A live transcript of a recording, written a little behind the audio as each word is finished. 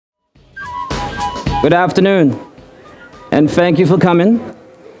Good afternoon, and thank you for coming.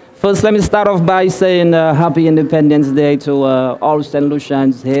 First, let me start off by saying Happy Independence Day to all St.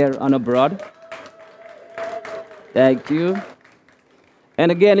 Lucians here and abroad. Thank you.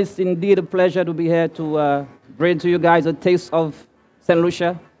 And again, it's indeed a pleasure to be here to bring to you guys a taste of St.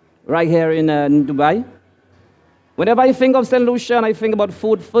 Lucia right here in Dubai. Whenever I think of St. Lucia and I think about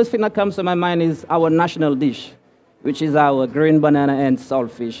food, first thing that comes to my mind is our national dish, which is our green banana and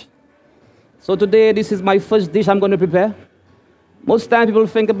saltfish. So today, this is my first dish I'm going to prepare. Most time people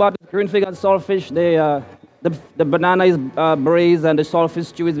think about green fish and saltfish. The banana is braised and the saltfish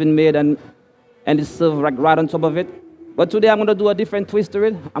stew has been made and it's served right on top of it. But today I'm going to do a different twist to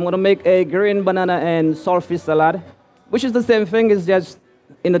it. I'm going to make a green banana and saltfish salad, which is the same thing, it's just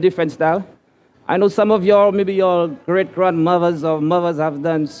in a different style. I know some of y'all, maybe your great-grandmothers or mothers have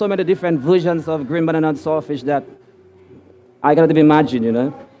done so many different versions of green banana and saltfish that I can't even imagine, you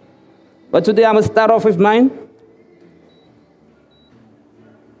know. But today I'm going to start off with mine.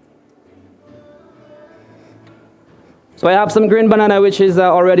 So I have some green banana which is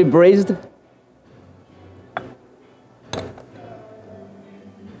already braised.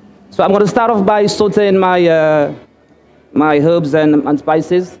 So I'm going to start off by sauteing my herbs and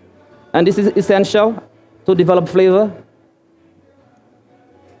spices. And this is essential to develop flavor.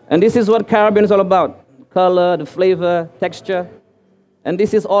 And this is what Caribbean is all about. Color, the flavor, texture. And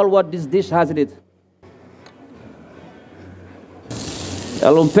this is all what this dish has in it.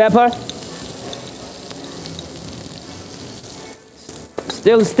 A little pepper.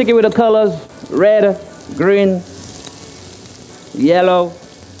 Still sticking with the colors, red, green, yellow.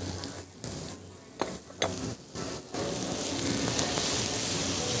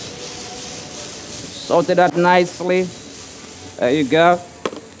 Saute that nicely. There you go.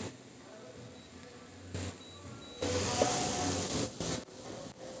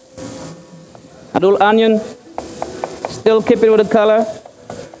 A little onion. Still keep it with the color.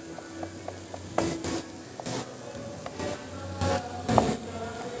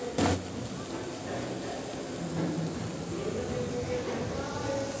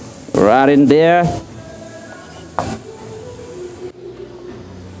 Right in there.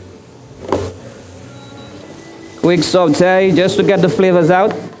 Quick saute just to get the flavors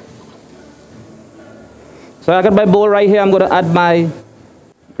out. So I got my bowl right here. I'm going to add my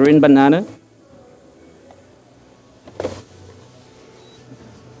green banana.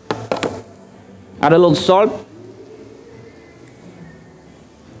 Add a little salt.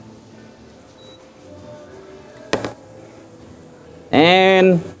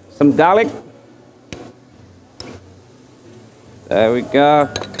 And some garlic. There we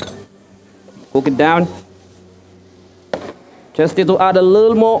go. Cook it down. Just need to add a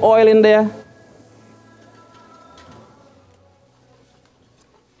little more oil in there.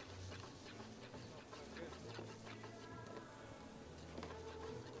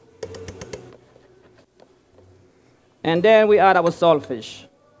 And then we add our saltfish.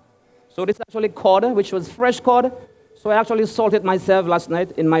 So this is actually cod, which was fresh cod. So I actually salted myself last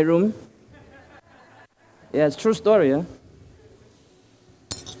night in my room. Yeah, it's a true story, yeah?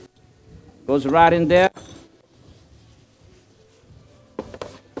 Goes right in there.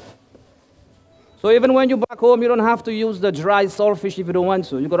 So even when you're back home, you don't have to use the dry saltfish if you don't want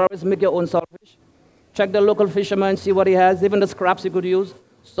to. You could always make your own saltfish. Check the local fisherman, see what he has. Even the scraps you could use.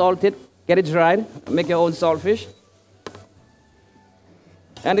 Salt it, get it dried, make your own saltfish.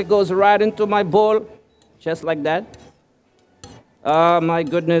 And it goes right into my bowl, just like that. Oh my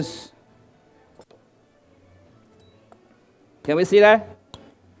goodness. Can we see that?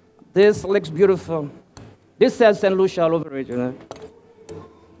 This looks beautiful. This says St. Lucia all over it, you know.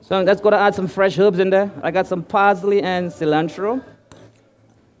 So that's going to add some fresh herbs in there. I got some parsley and cilantro.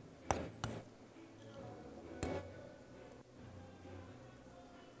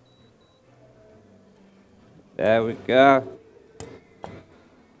 There we go.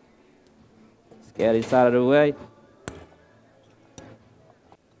 Let's get this out of the way.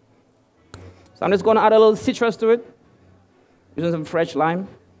 So I'm just going to add a little citrus to it. Using some fresh lime.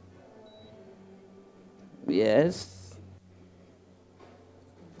 Yes.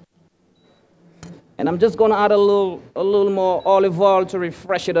 And I'm just going to add a little more olive oil to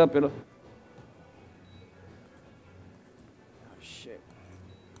refresh it up, you know. Oh, shit.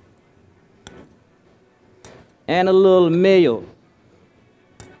 And a little mayo.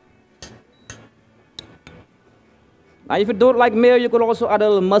 Now, if you don't like mayo, you could also add a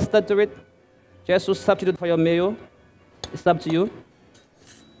little mustard to it, just to substitute for your mayo. It's up to you.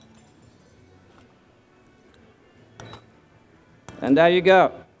 And there you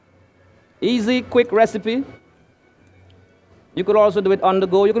go. Easy, quick recipe. You could also do it on the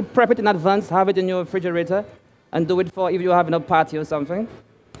go. You could prep it in advance, have it in your refrigerator, and do it for if you're having a party or something.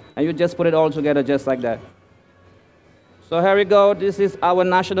 And you just put it all together just like that. So here we go. This is our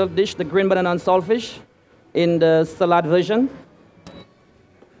national dish, the green banana and saltfish, in the salad version.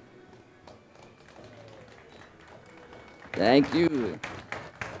 Thank you.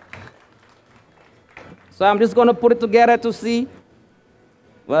 So I'm just going to put it together to see,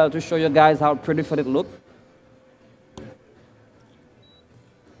 well, to show you guys how pretty it looks.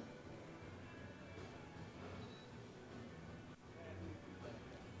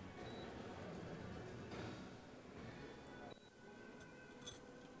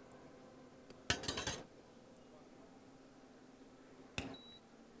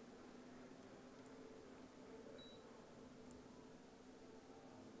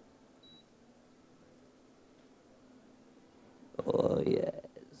 Oh, yes.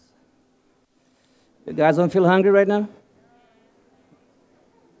 You guys don't feel hungry right now?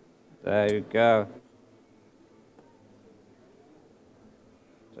 There you go.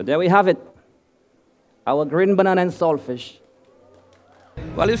 So there we have it. Our green banana and saltfish.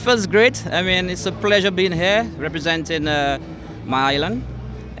 Well, it feels great. I mean, it's a pleasure being here, representing my island.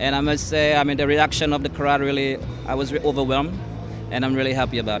 And I must say, I mean, the reaction of the crowd really, I was overwhelmed. And I'm really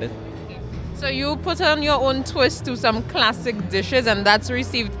happy about it. So you put on your own twist to some classic dishes, and that's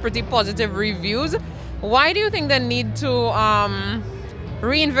received pretty positive reviews. Why do you think the need to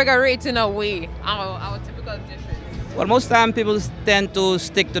reinvigorate in a way our typical dishes? Well, most time people tend to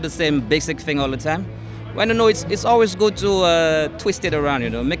stick to the same basic thing all the time. When you know it's always good to twist it around,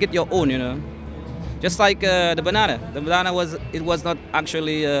 you know, make it your own, you know. Just like the banana. The banana was not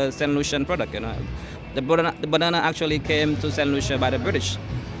actually a St. Lucian product, you know. The banana actually came to St. Lucia by the British.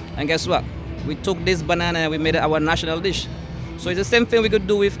 And guess what? We took this banana and we made it our national dish. So it's the same thing we could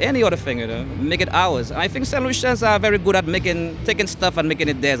do with any other thing, you know, make it ours. I think St. Lucians are very good at taking stuff and making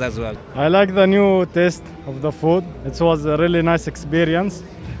it theirs as well. I like the new taste of the food. It was a really nice experience.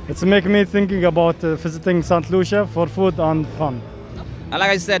 It's make me thinking about visiting St. Lucia for food and fun. And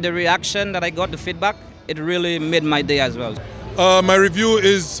like I said, the reaction that I got, the feedback, it really made my day as well. My review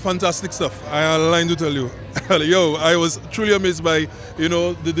is fantastic stuff. I have a line to tell you. Yo, I was truly amazed by, you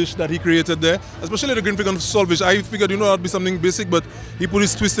know, the dish that he created there, especially the green fish and saltfish. I figured, you know, that'd be something basic, but he put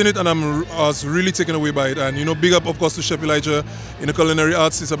his twist in it, and I was really taken away by it. And, you know, big up, of course, to Chef Elijah in the culinary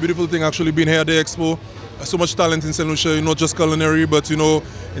arts. It's a beautiful thing actually being here at the Expo. So much talent in St. Lucia, not just culinary, but, you know,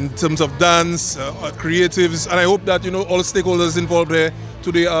 in terms of dance, creatives. And I hope that, you know, all the stakeholders involved there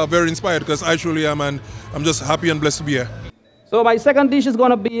today are very inspired, because I truly am, and I'm just happy and blessed to be here. So my second dish is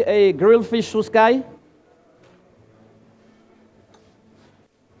going to be a grilled fish suskai.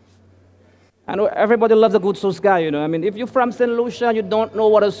 I know everybody loves a good suskai, you know. I mean, if you're from St. Lucia and you don't know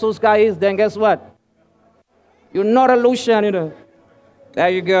what a suskai is, then guess what? You're not a Lucian, you know. There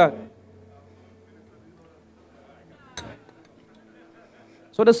you go.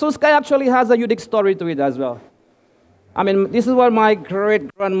 So the suskai actually has a unique story to it as well. I mean, this is what my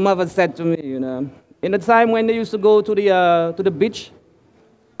great-grandmother said to me, you know. In the time when they used to go to the beach,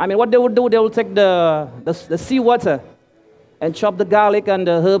 I mean, what they would do, they would take the seawater and chop the garlic and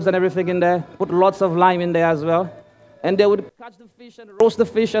the herbs and everything in there, put lots of lime in there as well. And they would catch the fish and roast the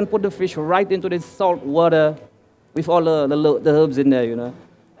fish and put the fish right into the salt water with all the herbs in there, you know.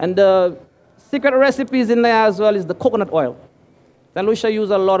 And the secret recipes in there as well is the coconut oil. St. Lucia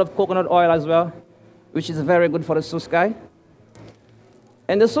use a lot of coconut oil as well, which is very good for the suskai.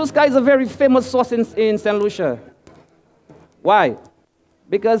 And the suskai is a very famous sauce in St. Lucia. Why?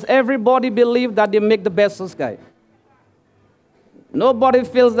 Because everybody believes that they make the best suskai. Nobody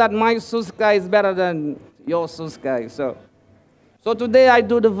feels that my suskai is better than your suskai. So today I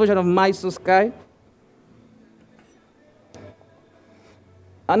do the version of my suskai.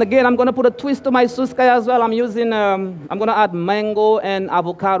 And again, I'm going to put a twist to my suskai as well. I'm going to add mango and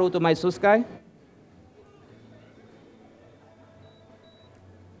avocado to my suskai.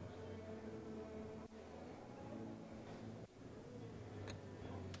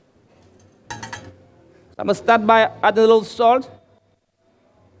 I'm going to start by adding a little salt.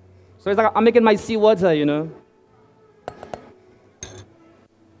 So it's like I'm making my seawater, you know.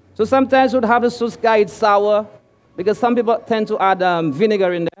 So sometimes you'd have a suskai, it's sour, because some people tend to add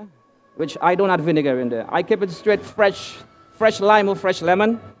vinegar in there, which I don't add vinegar in there. I keep it straight fresh lime or fresh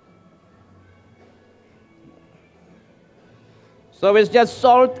lemon. So it's just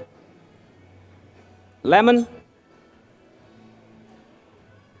salt, lemon,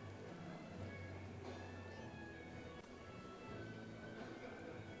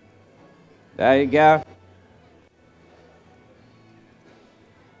 there you go.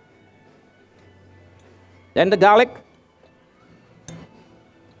 Then the garlic.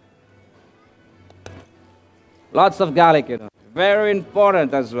 Lots of garlic, you know. Very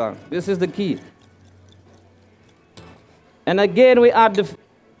important as well. This is the key. And again, we add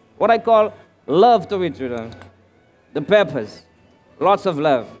what I call love to it, you know. The peppers. Lots of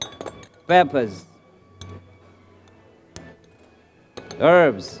love. Peppers.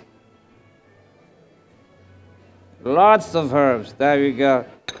 Herbs. Lots of herbs. There you go.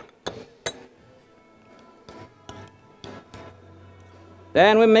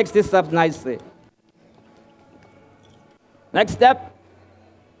 Then we mix this up nicely. Next step,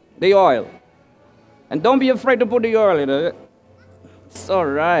 the oil. And don't be afraid to put the oil in it. It's all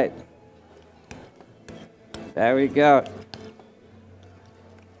right. There we go.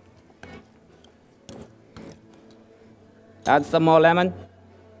 Add some more lemon.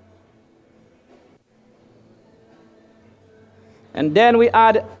 And then we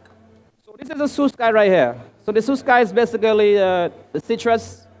add, so this is a suskai right here. So the suskai is basically the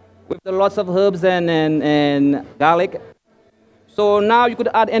citrus with the lots of herbs and garlic. So now you could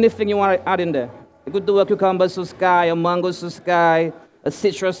add anything you want to add in there. You could do a cucumber suskai, a mango suskai, a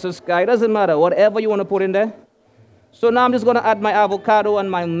citrus suskai. It doesn't matter, whatever you want to put in there. So now I'm just going to add my avocado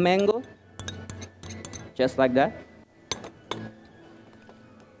and my mango. Just like that.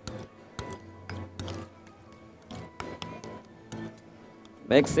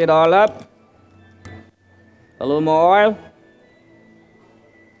 Mix it all up. A little more oil.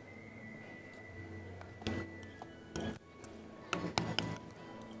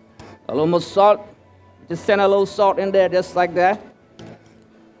 A little more salt. Just send a little salt in there, just like that.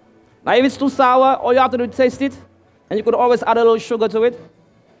 Now, if it's too sour, all you have to do is taste it. And you could always add a little sugar to it.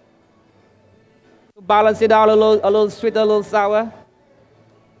 To balance it out, a little sweet, a little sour.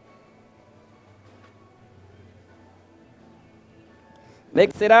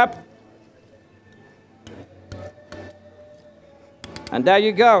 Mix it up. And there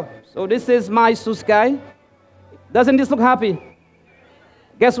you go. So this is my suskai. Doesn't this look happy?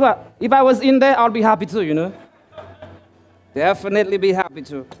 Guess what? If I was in there, I'll be happy too, you know. Definitely be happy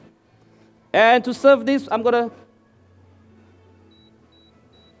too. And to serve this, I'm gonna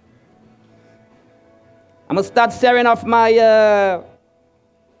start searing off my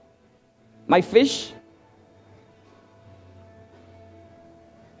my fish.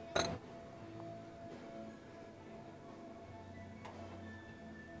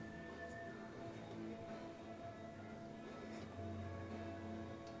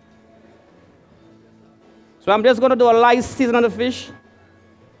 So I'm just going to do a light season on the fish.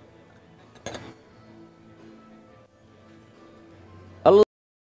 A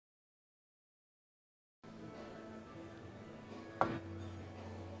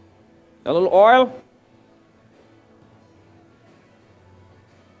little oil.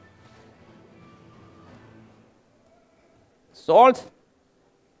 Salt.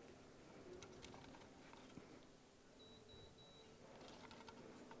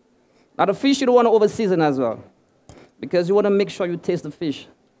 Now the fish you don't want to over season as well, because you want to make sure you taste the fish.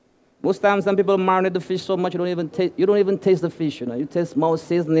 Most times some people marinate the fish so much you don't even taste the fish, you know. You taste more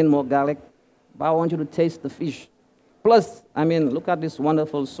seasoning, more garlic. But I want you to taste the fish. Plus, I mean, look at this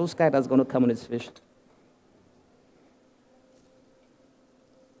wonderful suskai that's going to come on this fish.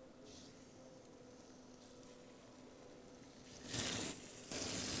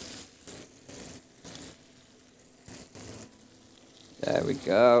 There we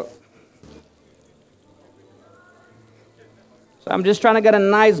go. So I'm just trying to get a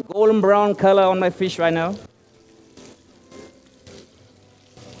nice golden brown color on my fish right now.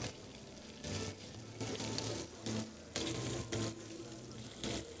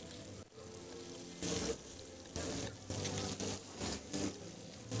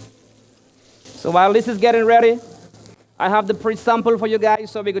 So while this is getting ready, I have the pre-sample for you guys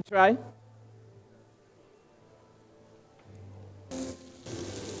so we could try.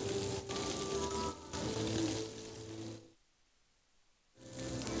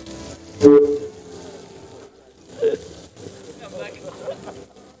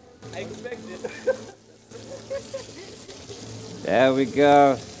 There we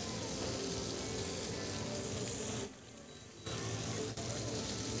go.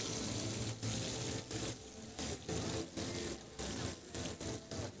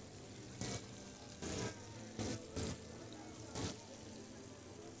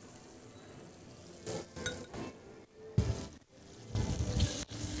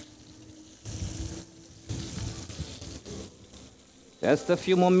 Just a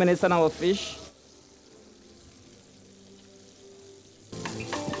few more minutes on our fish.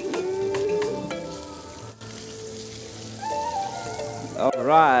 All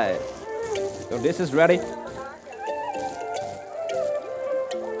right. So this is ready.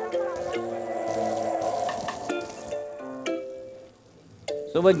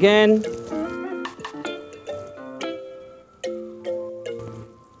 So again,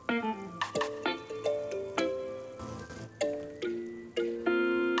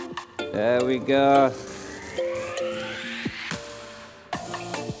 there we go.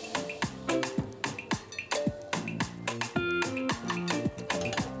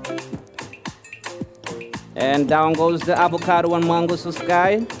 And down goes the avocado and mango to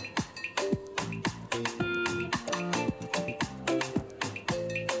sky.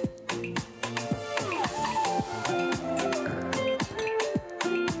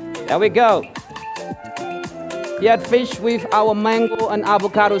 There we go. Yet fish with our mango and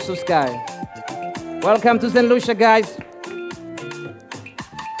avocado to sky. Welcome to St. Lucia, guys.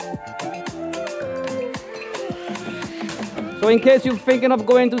 So in case you're thinking of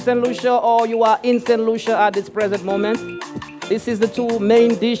going to St. Lucia or you are in St. Lucia at this present moment, this is the two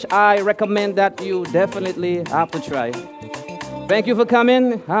main dish I recommend that you definitely have to try. Thank you for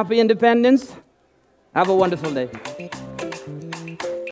coming. Happy Independence. Have a wonderful day.